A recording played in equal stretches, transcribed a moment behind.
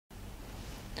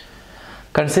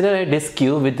Consider a disk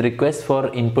queue with requests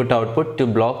for input-output to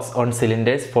blocks on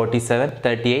cylinders 47,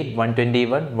 38,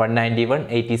 121, 191,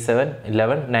 87,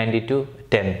 11, 92,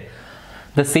 10.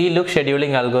 The C-look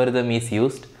scheduling algorithm is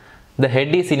used. The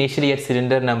head is initially at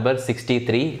cylinder number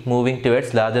 63, moving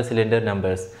towards larger cylinder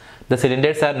numbers. The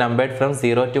cylinders are numbered from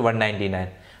 0 to 199.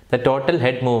 The total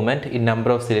head movement in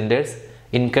number of cylinders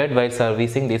incurred while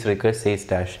servicing these requests is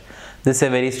dash. This is a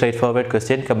very straightforward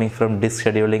question coming from disk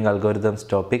scheduling algorithms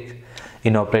topic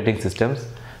in operating systems.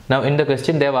 Now in the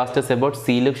question they have asked us about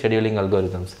C-look scheduling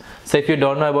algorithms. So if you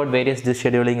don't know about various disk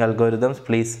scheduling algorithms,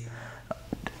 please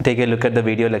take a look at the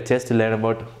video lectures to learn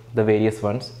about the various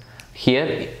ones.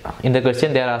 Here in the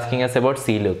question they are asking us about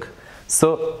C-look.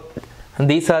 So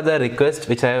these are the requests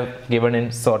which I have given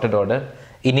in sorted order.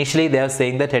 Initially they are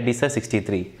saying that head is a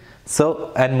 63.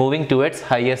 So and moving towards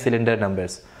higher cylinder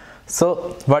numbers.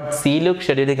 So what C-look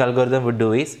scheduling algorithm would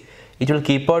do is it will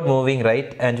keep on moving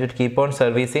right and it will keep on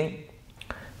servicing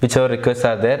whichever requests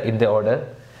are there in the order.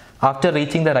 After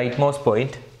reaching the rightmost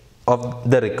point of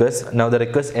the request, now the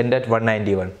request end at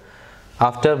 191.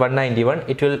 After 191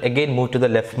 it will again move to the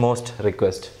leftmost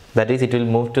request. That is, it will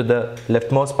move to the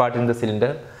leftmost part in the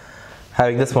cylinder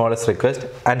having the smallest request,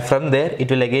 and from there it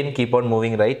will again keep on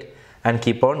moving right and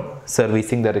keep on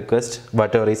servicing the request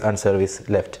whatever is unserviced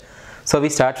left. So we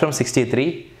start from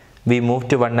 63, we move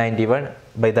to 191.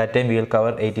 By that time we will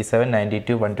cover 87,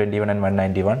 92, 121 and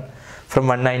 191. From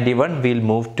 191 we will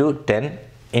move to 10.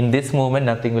 In this movement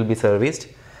nothing will be serviced.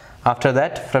 After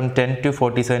that from 10 to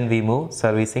 47 we move,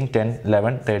 servicing 10,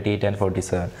 11, 38 and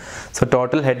 47. So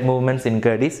total head movements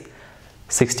incurred is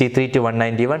 63 to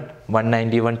 191,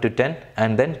 191 to 10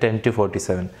 and then 10 to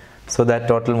 47. So that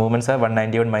total movements are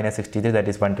 191 minus 63, that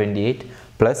is 128,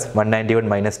 plus 191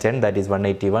 minus 10, that is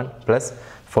 181, plus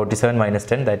 47 minus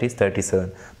 10, that is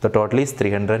 37. The total is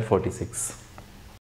 346.